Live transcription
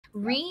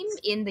Reem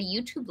in the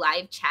YouTube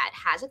live chat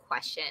has a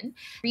question.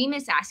 Reem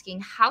is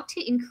asking how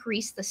to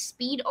increase the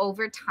speed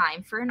over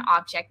time for an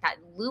object that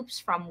loops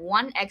from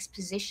one X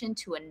position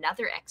to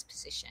another X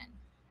position.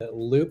 It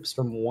loops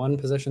from one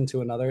position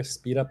to another,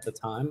 speed up the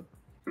time.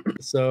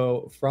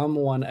 So from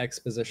one X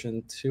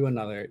position to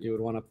another, you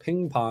would want to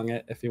ping pong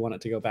it if you want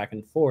it to go back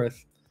and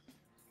forth.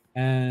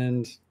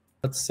 And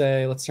let's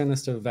turn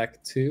this to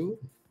vec2,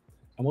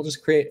 and we'll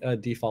just create a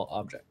default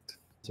object.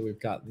 So we've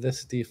got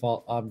this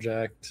default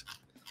object.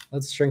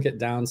 Let's shrink it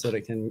down so that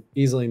it can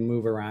easily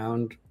move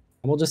around.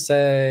 And we'll just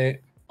say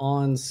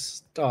on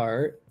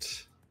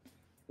start,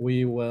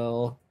 we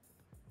will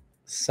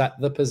set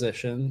the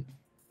position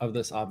of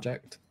this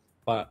object,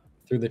 but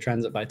through the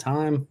transit by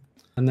time.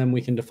 And then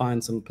we can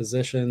define some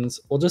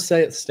positions. We'll just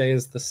say it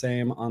stays the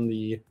same on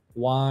the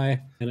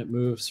Y, and it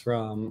moves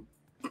from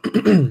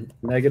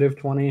 -20 to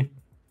 20.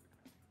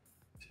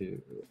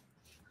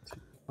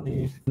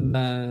 And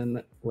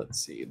then let's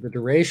see the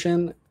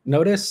duration.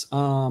 Notice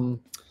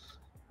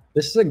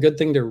this is a good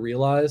thing to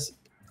realize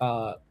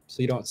so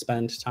you don't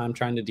spend time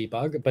trying to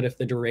debug. But if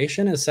the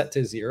duration is set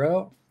to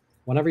 0,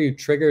 whenever you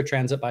trigger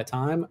transit by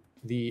time,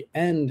 the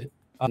end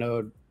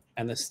node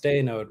and the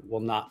stay node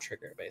will not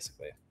trigger,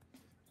 basically.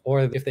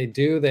 Or if they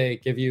do, they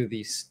give you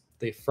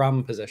the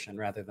from position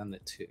rather than the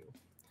to.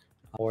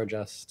 Or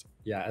just,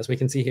 yeah, as we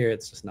can see here,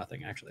 it's just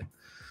nothing actually.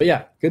 But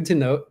yeah, good to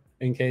note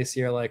in case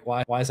you're like,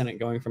 why isn't it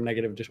going from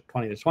 -20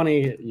 to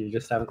 20? You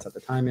just haven't set the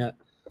time yet.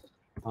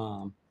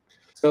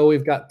 So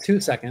we've got 2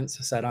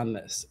 seconds set on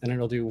this, and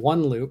it'll do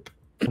one loop.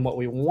 And what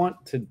we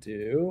want to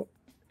do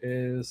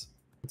is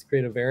let's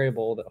create a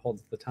variable that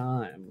holds the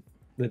time,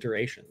 the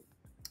duration.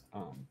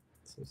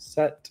 So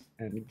set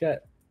and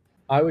get.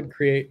 I would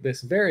create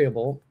this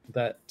variable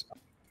that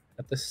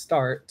at the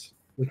start,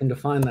 we can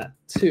define that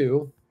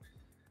 2.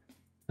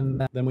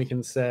 And then we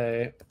can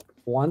say,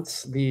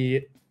 once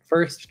the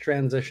first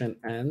transition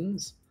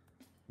ends,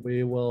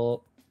 we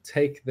will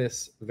take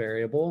this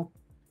variable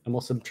and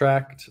we'll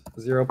subtract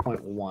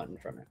 0.1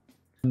 from it.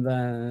 And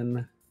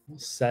then we'll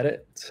set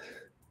it.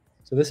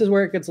 So this is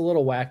where it gets a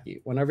little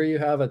wacky. Whenever you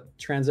have a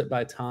transit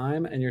by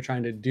time and you're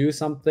trying to do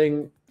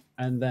something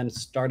and then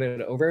start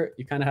it over,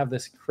 you kind of have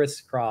this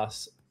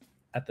crisscross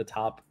at the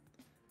top.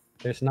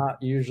 There's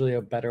not usually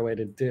a better way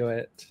to do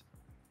it.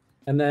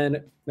 And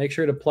then make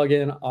sure to plug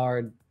in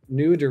our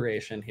new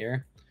duration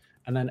here.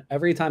 And then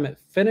every time it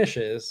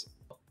finishes,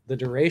 the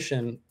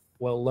duration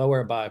will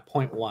lower by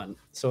 0.1.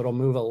 So it'll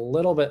move a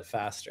little bit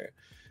faster.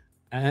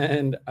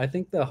 And I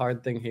think the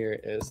hard thing here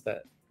is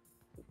that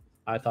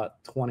I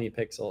thought 20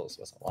 pixels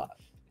was a lot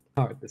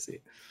hard to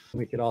see.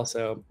 We could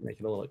also make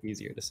it a little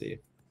easier to see.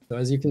 So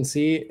as you can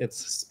see, it's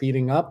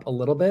speeding up a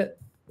little bit,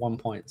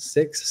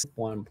 1.6,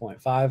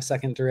 1.5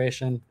 second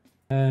duration,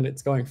 and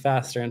it's going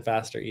faster and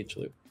faster each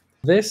loop.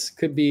 This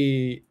could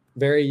be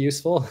very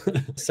useful.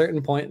 At a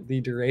certain point,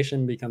 the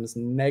duration becomes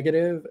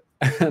negative,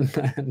 and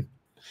then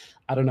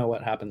I don't know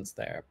what happens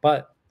there.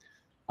 But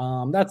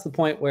that's the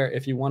point where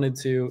if you wanted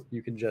to,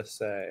 you could just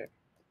say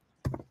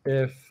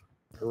if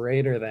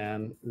greater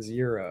than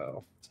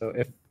 0. So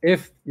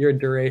if your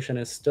duration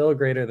is still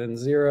greater than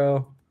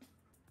 0,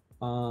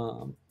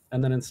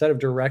 and then instead of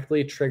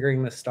directly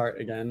triggering the start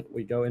again,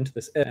 we go into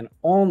this if, and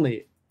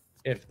only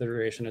if the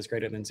duration is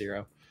greater than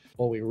 0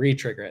 will we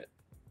re-trigger it.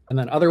 And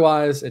then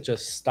otherwise, it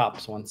just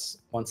stops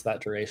once that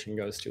duration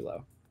goes too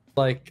low.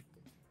 Like,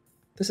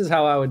 this is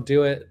how I would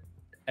do it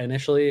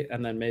initially,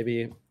 and then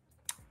maybe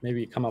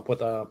come up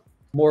with a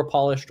more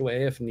polished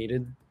way if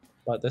needed.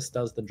 But this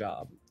does the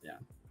job, yeah.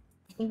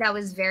 I think that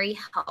was very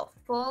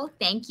helpful.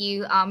 Thank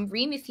you.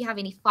 Reem, if you have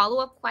any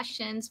follow-up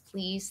questions,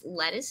 please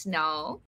let us know.